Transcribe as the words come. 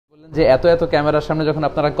বললেন যে এত এত ক্যামেরার সামনে যখন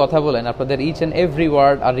আপনারা কথা বলেন, আপনাদের each and every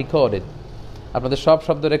word R recorded, আপনাদের সব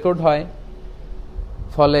শব্দ রেকর্ড হয়।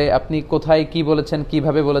 ফলে আপনি কোথায় কি বলেছেন,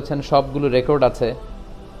 কিভাবে বলেছেন, সবগুলো রেকর্ড আছে।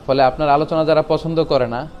 ফলে আপনার আলোচনা যারা পছন্দ করে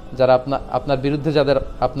না, যারা আপনার বিরুদ্ধে যাদের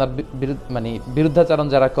আপনার মানে বিরুদ্ধাচরণ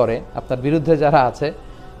যারা করে, আপনার বিরুদ্ধে যারা আছে,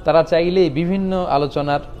 তারা চাইলেই বিভিন্ন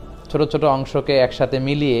আলোচনার ছোট ছোট অংশকে একসাথে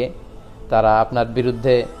মিলিয়ে তারা আপনার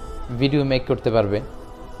বিরুদ্ধে ভিডিও মেক করতে পারবে।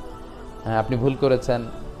 আপনি ভুল করেছেন,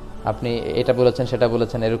 আপনি এটা বলেছেন সেটা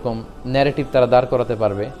বলেছেন, এরকম ন্যারেটিভ তারা দাঁড় করাতে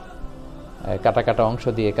পারবে কাটা কাটা অংশ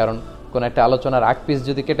দিয়ে। কারণ কোনো একটা আলোচনার আগ পিস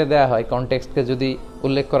যদি কেটে দেওয়া হয়, কনটেক্সটকে যদি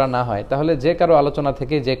উল্লেখ করা না হয়, তাহলে যে কারো আলোচনা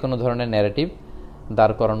থেকে যে কোনো ধরনের ন্যারেটিভ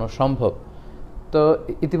দাঁড় করানো সম্ভব। তো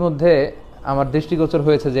ইতিমধ্যে আমার দৃষ্টিগোচর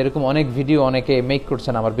হয়েছে যে এরকম অনেক ভিডিও অনেকে মেক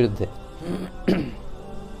করছেন আমার বিরুদ্ধে,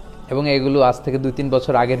 এবং এগুলো আজ থেকে 2-3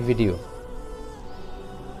 বছর আগের ভিডিও।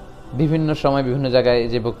 বিভিন্ন সময় বিভিন্ন জায়গায়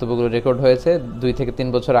যে বক্তব্যগুলো রেকর্ড হয়েছে 2 থেকে 3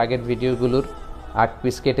 বছর আগের ভিডিওগুলোর আগ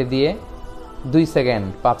পিস কেটে দিয়ে 2 সেকেন্ড,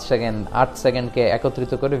 5 সেকেন্ড, 8 সেকেন্ডকে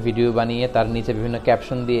একত্রিত করে ভিডিও বানিয়ে তার নিচে বিভিন্ন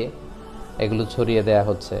ক্যাপশন দিয়ে এগুলো ছড়িয়ে দেয়া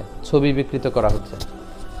হচ্ছে, ছবি বিকৃত করা হচ্ছে।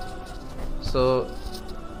 সো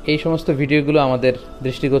এই সমস্ত ভিডিওগুলো আমাদের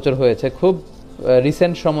দৃষ্টিগোচর হয়েছে। খুব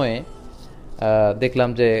রিসেন্ট সময়ে দেখলাম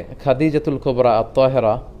যে খাদিজাতুল কুবরা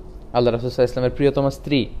আত-তাহেরা, আল্লাহ রাসূল সাল্লাল্লাহু আলাইহি ওয়াসাল্লামের প্রিয়তমা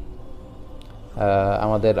স্ত্রী,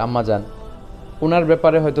 আমাদের আম্মাজান, ওনার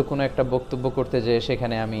ব্যাপারে হয়তো কোনো একটা বক্তব্য করতে যে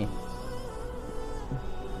সেখানে আমি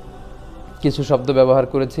কিছু শব্দ ব্যবহার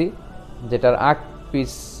করেছি, যেটার আগ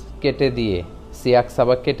পিস কেটে দিয়ে, সিয়াক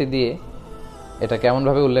সাবাক কেটে দিয়ে এটা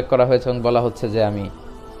কেমনভাবে উল্লেখ করা হয়েছে এবং বলা হচ্ছে যে আমি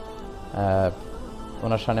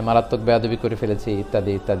ওনার সামনে মারাত্মক বেয়াদবি করে ফেলেছি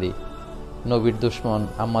ইত্যাদি ইত্যাদি, নবীর দুশ্মন,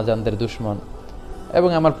 আম্মাজানদের দুশ্মন, এবং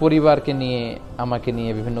আমার পরিবারকে নিয়ে, আমাকে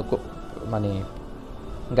নিয়ে বিভিন্ন মানে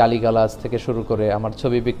গালিগালাজ থেকে শুরু করে, আমার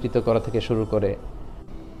ছবি বিকৃত করা থেকে শুরু করে,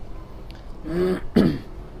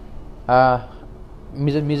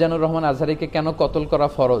 মিজানুর রহমান আজহারিকে কেন কতল করা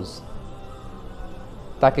ফরজ,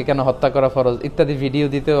 তাকে কেন হত্যা করা ফরজ ইত্যাদি ভিডিও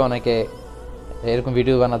দিতেও অনেকে এরকম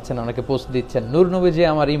ভিডিও বানাচ্ছেন, অনেকে পোস্ট দিচ্ছেন। নূর নবীজি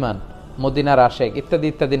আমার ইমান, মদিনার আশেক ইত্যাদি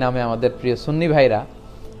ইত্যাদি নামে আমাদের প্রিয় সুন্নি ভাইরা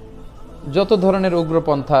যত ধরনের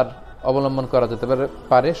উগ্রপন্থার অবলম্বন করা যেতে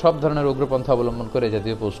পারে সব ধরনের উগ্রপন্থা অবলম্বন করে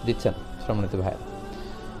জাতীয় পোস্ট দিচ্ছেন সম্মানিত ভাইরা।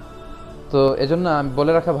 তো এজন্য আমি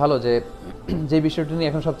বলে রাখা ভালো যে বিষয়টি নিয়ে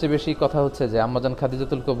এখন সবচেয়ে বেশি কথা হচ্ছে যে আম্মাজান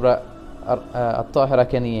খাদিজাতুল কুবরা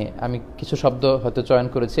আত-তাহেরাকে নিয়ে আমি কিছু শব্দ হয়তো চয়ন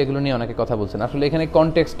করেছি, এগুলো নিয়ে অনেকে কথা বলছেন। আসলে এখানে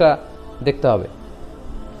কনটেক্সটটা দেখতে হবে।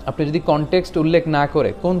 আপনি যদি কনটেক্সট উল্লেখ না করে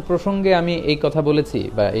কোন প্রসঙ্গে আমি এই কথা বলেছি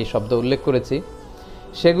বা এই শব্দ উল্লেখ করেছি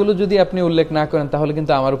সেগুলো যদি আপনি উল্লেখ না করেন, তাহলে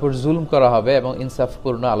কিন্তু আমার উপর জুলুম করা হবে এবং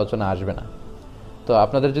ইনসাফপূর্ণ আলোচনা আসবে না। তো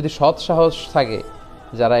আপনাদের যদি সৎ সাহস থাকে,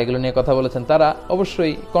 যারা এগুলো নিয়ে কথা বলেছেন, তারা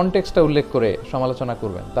অবশ্যই কনটেক্সটটা উল্লেখ করে সমালোচনা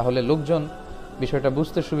করবেন, তাহলে লোকজন বিষয়টা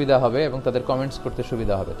বুঝতে সুবিধা হবে এবং তাদের কমেন্টস করতে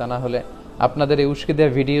সুবিধা হবে। তা না হলে আপনাদের এই উস্কে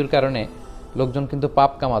দেওয়া ভিডিওর কারণে লোকজন কিন্তু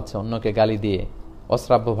পাপ কামাচ্ছে অন্যকে গালি দিয়ে,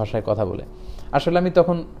 অশ্রাব্য ভাষায় কথা বলে। আসলে আমি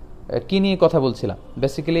তখন কি নিয়ে কথা বলছিলাম?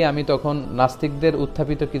 বেসিক্যালি আমি তখন নাস্তিকদের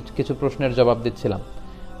উত্থাপিত কিছু প্রশ্নের জবাব দিচ্ছিলাম,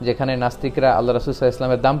 যেখানে নাস্তিকরা আল্লাহ রাসূল সাল্লাল্লাহু আলাইহি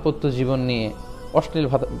ওয়াসাল্লামের দাম্পত্য জীবন নিয়ে অশ্লীল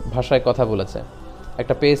ভাষায় কথা বলেছে।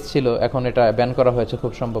 একটা পেজ ছিল, এখন এটা ব্যান করা হয়েছে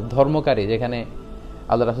খুব সম্ভব, ধর্মকারী, যেখানে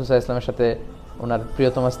আল্লাহ রাসূল সাল্লাল্লাহু আলাইহি ওয়াসাল্লামের সাথে ওনার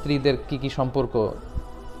প্রিয়তমা স্ত্রীদের কি সম্পর্ক,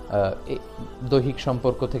 দৈহিক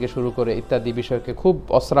সম্পর্ক থেকে শুরু করে ইত্যাদি বিষয়কে খুব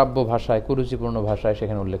অশ্রাব্য ভাষায়, কুরুচিপূর্ণ ভাষায়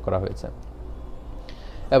সেখানে উল্লেখ করা হয়েছে।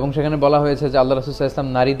 এবং সেখানে বলা হয়েছে যে আল্লাহ রাসূল সাল্লাল্লাহু আলাইহি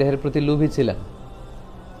ওয়াসাল্লাম নারী দেহের প্রতি লোভী ছিলেন,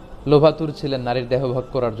 লোভাতুর ছিলেন নারীর দেহ ভোগ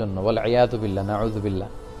করার জন্য, বলে আয়াতু বিল্লাহ, নাউযু বিল্লাহ।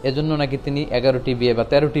 এজন্য নাকি তিনি 11টি বিয়ে বা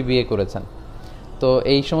 13টি বিয়ে করেছেন। তো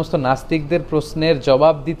এই সমস্ত নাস্তিকদের প্রশ্নের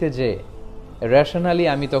জবাব দিতে যে রেশনালি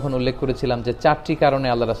আমি তখন উল্লেখ করেছিলাম যে 4টি কারণে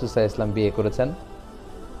আল্লাহ রাসূল সাল্লাল্লাহু আলাইহি ওয়াসাল্লাম বিয়ে করেছেন।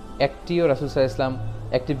 একটিও রাসূল সাল্লাল্লাহু আলাইহি ওয়াসাল্লাম,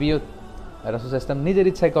 একটি বিয়ে রাসূল সাল্লাল্লাহু আলাইহি ওয়াসাল্লাম নিজের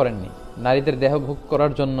ইচ্ছায় করেননি। নারীদের দেহ ভোগ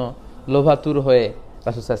করার জন্য লোভাতুর হয়ে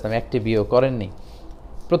রাসূল সাল্লাল্লাহু আলাইহি ওয়াসাল্লাম একটি বিয়েও করেননি।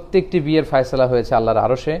 প্রত্যেকটি বিয়ের ফায়সালা হয়েছে আল্লাহর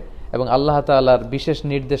আরশে এবং আল্লাহ তাআলার বিশেষ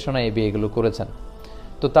নির্দেশনায় এই বিয়েগুলো করেছেন।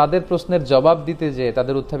 তো তাদের প্রশ্নের জবাব দিতে যে,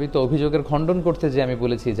 তাদের উত্থাপিত অভিযোগের খণ্ডন করতে যে আমি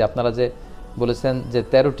বলেছি যে আপনারা যে বলেছেন যে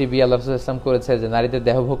 13টি বিয়ে আল্লাহ রাসূল সাল্লাল্লাহু আলাইহি ওয়াসাল্লাম করেছে যে নারীদের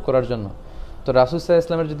দেহ ভোগ করার জন্য, তো রাসূল সাল্লাল্লাহু আলাইহি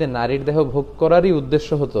ওয়াসাল্লামের যদি নারীর দেহ ভোগ করারই উদ্দেশ্য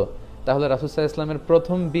হতো, তাহলে রাসূল সাল্লাল্লাহু আলাইহি ওয়াসাল্লামের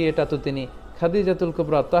প্রথম বিয়েটা তো তিনি খাদিজাতুল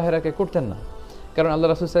কুবরা আত-তাহেরাকে করতেন না। কারণ আল্লাহ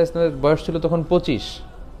রাসূল সাল্লাল্লাহু আলাইহি ওয়াসাল্লামের বয়স ছিল তখন 25,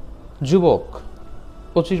 যুবক,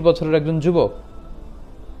 25 বছরের একজন যুবক।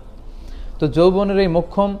 তো যৌবনের এই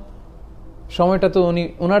মোক্ষম সময়টা তো উনি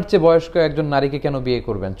ওনার চেয়ে বয়স্ক একজন নারীকে কেন বিয়ে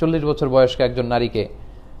করবেন? 40 বছর বয়স্ক একজন নারীকে,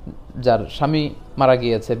 যার স্বামী মারা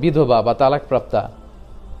গিয়েছে, বিধবা বা তালাক প্রাপ্তা,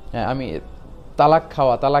 আমি তালাক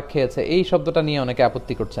খাওয়া, তালাক খেয়েছে, এই শব্দটা নিয়ে অনেকে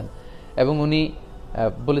আপত্তি করছেন। এবং উনি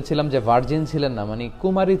বলেছিলাম যে ভার্জিন ছিলেন না, মানে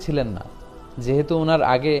কুমারী ছিলেন না, যেহেতু ওনার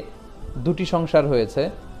আগে 2টি সংসার হয়েছে,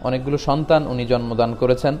 অনেকগুলো সন্তান উনি জন্মদান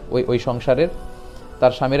করেছেন ওই সংসারের।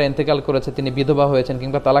 তার স্বামীরা ইন্তেকাল করেছে, তিনি বিধবা হয়েছেন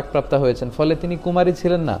কিংবা তালাকপ্রাপ্তা হয়েছেন, ফলে তিনি কুমারী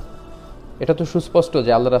ছিলেন না। এটা তো সুস্পষ্ট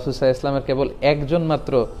যে আল্লাহ রাসূল সাল্লাল্লাহু আলাইহি ওয়াসাল্লামের কেবল একজন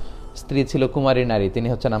মাত্র স্ত্রী ছিল কুমারী নারী, তিনি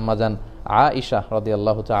হচ্ছেন আম্মাজান আয়েশা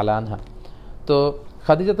রাদিয়াল্লাহু তাআলা আনহা। তো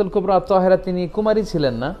খাদিজাতুল কুবরা আত-তাহেরা তিনি কুমারী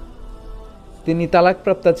ছিলেন না, তিনি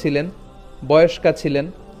তালাকপ্রাপ্তা ছিলেন, বয়স্কা ছিলেন।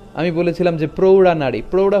 আমি বলেছিলাম যে প্রৌঢ়া নারী,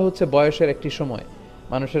 প্রৌঢ়া হচ্ছে বয়সের একটি সময়,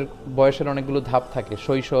 মানুষের বয়সের অনেকগুলো ধাপ থাকে,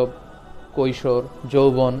 শৈশব, কৈশোর,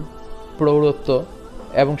 যৌবন, প্রৌঢ়ত্ব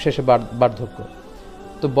এবং শেষে বার্ধক্য।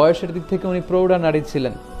 তো বয়সের দিক থেকে উনি প্রৌঢ়া নারী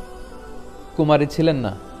ছিলেন, কুমারী ছিলেন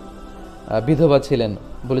না, বিধবা ছিলেন,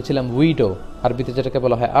 বলেছিলাম উইডো, আরবিতে যেটাকে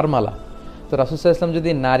বলা হয় আরমালা। তো রাসূল সাল্লাল্লাহু আলাইহি ওয়াসাল্লাম যদি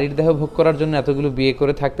নারীর দেহ ভোগ করার জন্য এতগুলো বিয়ে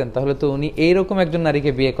করে থাকতেন, তাহলে তো উনি এইরকম একজন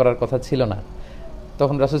নারীকে বিয়ে করার কথা ছিল না।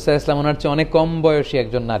 তখন রাসূল সাল্লাল্লাহু আলাইহি ওয়াসাল্লাম ওনার চেয়ে অনেক কম বয়সী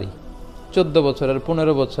একজন নারী, 14 বছরের,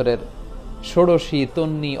 15 বছরের, ষোড়শী,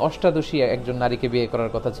 তন্নি, অষ্টাদশী একজন নারীকে বিয়ে করার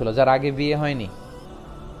কথা ছিল, যার আগে বিয়ে হয়নি,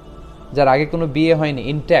 যার আগে কোনো বিয়ে হয়নি,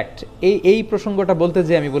 ইনট্যাক্ট। এই প্রসঙ্গটা বলতে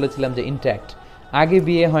যে আমি বলেছিলাম যে ইনট্যাক্ট, আগে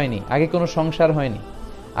বিয়ে হয়নি, আগে কোনো সংসার হয়নি,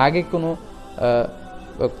 আগে কোনো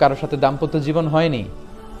কারোর সাথে দাম্পত্য জীবন হয়নি,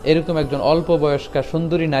 এরকম একজন অল্প বয়স্কা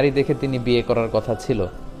সুন্দরী নারী দেখে তিনি বিয়ে করার কথা ছিল।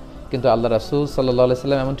 কিন্তু আল্লাহ রাসূল সাল্লাল্লাহু আলাইহি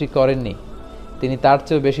ওয়াসাল্লাম এমনটি করেননি। তিনি তার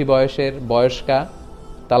চেয়েও বেশি বয়সের, বয়স্কা,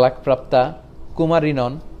 তালাকপ্রাপ্তা, কুমারী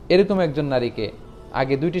নন, এরকম একজন নারীকে,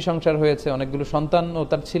 আগে 2টি সংসার হয়েছে, অনেকগুলো সন্তানও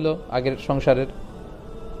তার ছিল আগের সংসারের,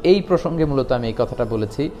 এই প্রসঙ্গে মূলত আমি এই কথাটা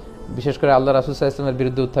বলেছি। বিশেষ করে আল্লাহ রাসূল সাল্লাল্লাহু আলাইহি ওয়াসাল্লামের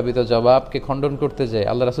বিরুদ্ধে উত্থাপিত জবাবকে খণ্ডন করতে যেয়ে,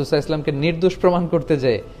 আল্লাহ রাসূল সাল্লাল্লাহু আলাইহি ওয়াসাল্লামকে নির্দোষ প্রমাণ করতে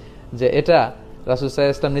যেয়ে, যে এটা রাসূল সাল্লাল্লাহু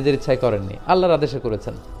আলাইহি ওয়াসাল্লাম নিজের ইচ্ছায় করেননি, আল্লাহর আদেশে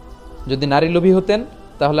করেছেন। যদি নারী লোভী হতেন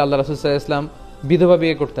তাহলে আল্লাহ রাসূল সাল্লাল্লাহু আলাইহি ওয়াসাল্লাম বিধবা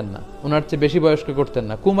বিয়ে করতেন না, ওনার চেয়ে বেশি বয়স্ক করতেন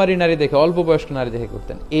না, কুমারী নারী দেখে, অল্প বয়স্ক নারী দেখে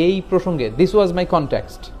করতেন। এই প্রসঙ্গে দিস ওয়াজ মাই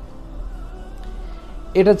কনটেক্সট,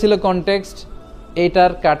 এটা ছিল কনটেক্সট।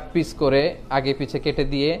 এটার কাট পিস করে আগে পিছে কেটে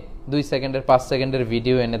দিয়ে 2 সেকেন্ডের 5 সেকেন্ডের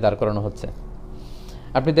ভিডিও এনে দাঁড় করানো হচ্ছে।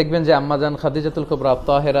 আপনি দেখবেন যে আম্মাজান খাদিজাতুল কুবরা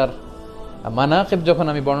আত-তাহেরার মানাকিব যখন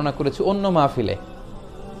আমি বর্ণনা করেছি অন্য মাহফিলে,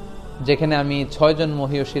 যেখানে আমি 6 জন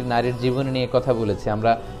মহিয়সীর নারীর জীবনী নিয়ে কথা বলেছি,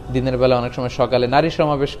 আমরা দিনের বেলা অনেক সময় সকালে নারী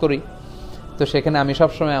সমাবেশ করি, তো সেখানে আমি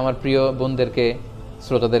সবসময় আমার প্রিয় বোনদেরকে,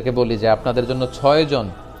 শ্রোতাদেরকে বলি যে আপনাদের জন্য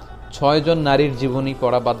 6 জন নারীর জীবনী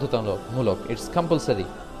পড়া বাধ্যতামূলক, it's compulsory,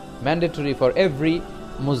 mandatory for every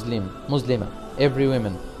Muslima, every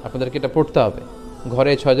women, আপনাদেরকে এটা পড়তে হবে,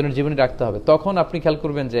 ঘরে 6 জনের জীবনী রাখতে হবে। তখন আপনি খেয়াল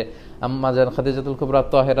করবেন যে আম্মাজান খাদিজাতুল কুবরা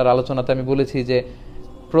আত-তাহেরার আলোচনাতে আমি বলেছি যে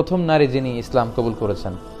প্রথম নারী যিনি ইসলাম কবুল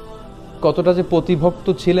করেছেন, কতটা যে প্রতিভক্ত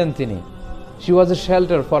ছিলেন তিনি। She was A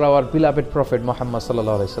shelter for our beloved prophet Muhammad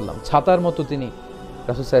সাল্লাল্লাহু আলাইহি সাল্লাম। ছাতার মতো তিনি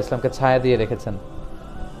রাসূল সাল্লাল্লাহু আলাইহি ওয়াসাল্লামকে ছায়া দিয়ে রেখেছেন।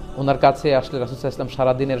 ওনার কাছে আসলে রাসূল সাল্লাল্লাহু আলাইহি ওয়াসাল্লাম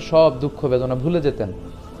সারাদিনের সব দুঃখ বেদনা ভুলে যেতেন।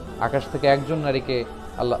 আকাশ থেকে একজন নারীকে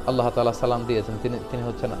আল্লাহ তাআলা সালাম দিয়েছেন, তিনি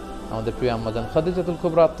হচ্ছেন আমাদের প্রিয় আম্মাজান খাদিজাতুল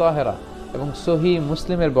কুবরা আত-তাহেরা। এবং সহিহ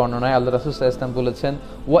মুসলিমের বর্ণনায় আল্লাহ রাসূল সাল্লাল্লাহু আলাইহি ওয়াসাল্লাম বলেছেন,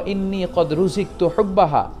 ওয়া ইন্নী ক্বাদ রুজিকতু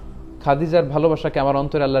হুব্বাহা, খাদিজার ভালোবাসাকে আমার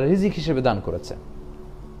অন্তরে আল্লাহ রিজিক হিসেবে দান করেছে।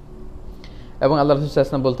 এবং আল্লাহ রাসূল সাল্লাল্লাহু আলাইহি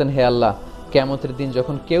ওয়াসাল্লাম বলতেন, হে আল্লাহ, কিয়ামতের দিন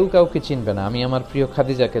যখন কেউ কাউকে চিনবে না, আমি আমার প্রিয়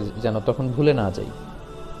খাদিজাকে যেন তখন ভুলে না যাই।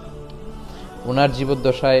 ওনার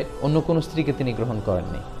জীবদ্দশায় অন্য কোনো স্ত্রীকে তিনি গ্রহণ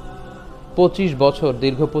করেননি। 25 বছর,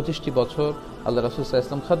 দীর্ঘ 25টি বছর আল্লাহ রাসূল সাল্লাল্লাহু আলাইহি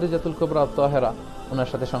ওয়াসাল্লাম খাদিজাতুল কুবরা আত-তাহেরা ওনার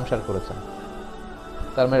সাথে সংসার করেছেন।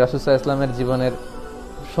 তার মানে রাসূল সাল্লাল্লাহু আলাইহি ওয়াসাল্লামের জীবনের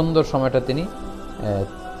সুন্দর সময়টা তিনি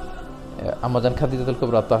আম্মাজান খাদিজাতুল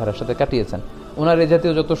কুবরা আত-তাহেরার সাথে কাটিয়েছেন। ওনার এই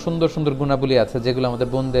জাতীয় যত সুন্দর সুন্দর গুণাবলী আছে, যেগুলো আমাদের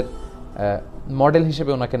বোনদের মডেল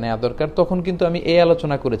হিসেবে ওনাকে নেওয়া দরকার, তখন কিন্তু আমি এই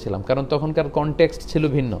আলোচনা করেছিলাম, কারণ তখনকার কনটেক্সট ছিল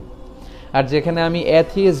ভিন্ন। আর যেখানে আমি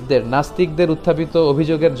অ্যাথিয়েস্টদের, নাস্তিকদের উত্থাপিত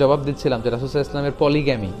অভিযোগের জবাব দিচ্ছিলাম যে রাসূল সাল্লাল্লাহু আলাইহি ওয়াসাল্লামের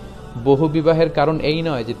পলিগ্যামি, বহু বিবাহের কারণ এই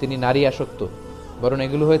নয় যে তিনি নারী আসক্ত, বরং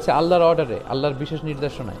এগুলো হয়েছে আল্লাহর অর্ডারে, আল্লাহর বিশেষ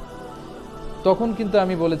নির্দেশনায়, তখন কিন্তু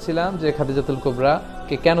আমি বলেছিলাম যে খাদিজাতুল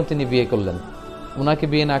কুবরাকে কেন তিনি বিয়ে করলেন, ওনাকে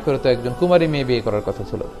বিয়ে না করে তো একজন কুমারী মেয়ে বিয়ে করার কথা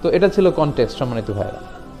ছিল। তো এটা ছিল কনটেক্সট, সম্মানিত ভাইরা।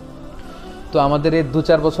 তো আমাদের এই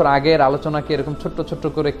 2-4 বছর আগের আলোচনাকে এরকম ছোট্ট ছোট্ট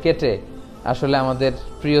করে কেটে আসলে আমাদের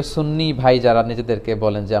প্রিয় সুন্নি ভাই যারা নিজেদেরকে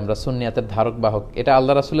বলেন যে আমরা সুন্নিয়াতের ধারক বাহক, এটা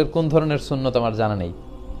আল্লাহ রাসূলের কোন ধরনের সুন্নত আমার জানা নেই।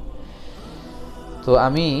 তো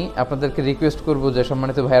আমি আপনাদেরকে রিকোয়েস্ট করব যে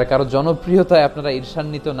সম্মানিত ভাইয়ার, কারো জনপ্রিয়তায় আপনারা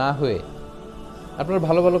ঈর্ষান্বিত না হয়ে আপনারা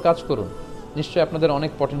ভালো ভালো কাজ করুন। নিশ্চয়ই আপনাদের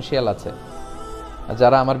অনেক পটেনশিয়াল আছে।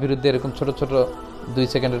 যারা আমার বিরুদ্ধে এরকম ছোট ছোট 2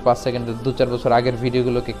 সেকেন্ডের 5 সেকেন্ডের 2-4 বছর আগের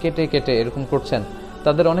ভিডিওগুলোকে কেটে কেটে এরকম করছেন,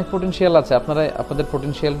 তাদের অনেক পটেনশিয়াল আছে। আপনারা আপনাদের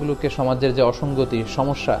পটেনশিয়ালগুলোকে, সমাজের যে অসঙ্গতি,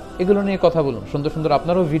 সমস্যা, এগুলো নিয়ে কথা বলুন। সুন্দর সুন্দর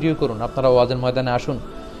আপনারাও ভিডিও করুন, আপনারা ওয়াজের ময়দানে আসুন।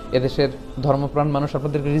 এদেশের ধর্মপ্রাণ মানুষ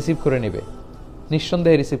আপনাদেরকে রিসিভ করে নেবে,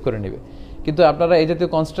 নিঃসন্দেহে রিসিভ করে নেবে। কিন্তু আপনারা এই জাতীয়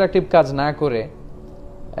কনস্ট্রাকটিভ কাজ না করে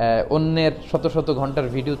অন্যের শত শত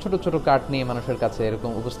ঘন্টার ভিডিও ছোট ছোট কাট নিয়ে মানুষের কাছে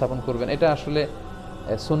এরকম উপস্থাপন করবেন, এটা আসলে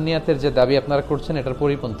সুন্নিয়াতের যে দাবি আপনারা করছেন এটার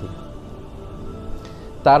পরিপন্থী।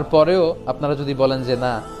 তারপরেও আপনারা যদি বলেন যে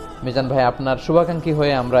না মিজান ভাই আপনার শুভাকাঙ্ক্ষী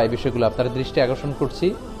হয়ে আমরা এই বিষয়গুলো আপনার দৃষ্টি আকর্ষণ করছি,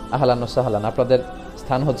 আহলান ও সাহলান, আপনাদের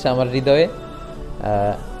স্থান হচ্ছে আমার হৃদয়ে।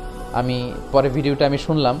 আমি পরে ভিডিওটা আমি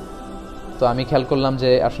শুনলাম, তো আমি খেয়াল করলাম যে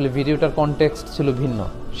আসলে ভিডিওটার কনটেক্সট ছিল ভিন্ন,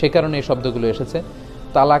 সে কারণে এই শব্দগুলো এসেছে।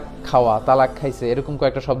 তালাক খাওয়া, তালাক খাইছে, এরকম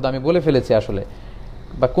কয়েকটা শব্দ আমি বলে ফেলেছি আসলে,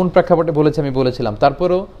 বা কোন প্রেক্ষাপটে বলেছি আমি বলেছিলাম।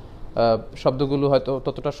 তারপরেও শব্দগুলো হয়তো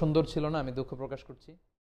ততটা সুন্দর ছিল না, আমি দুঃখ প্রকাশ করছি।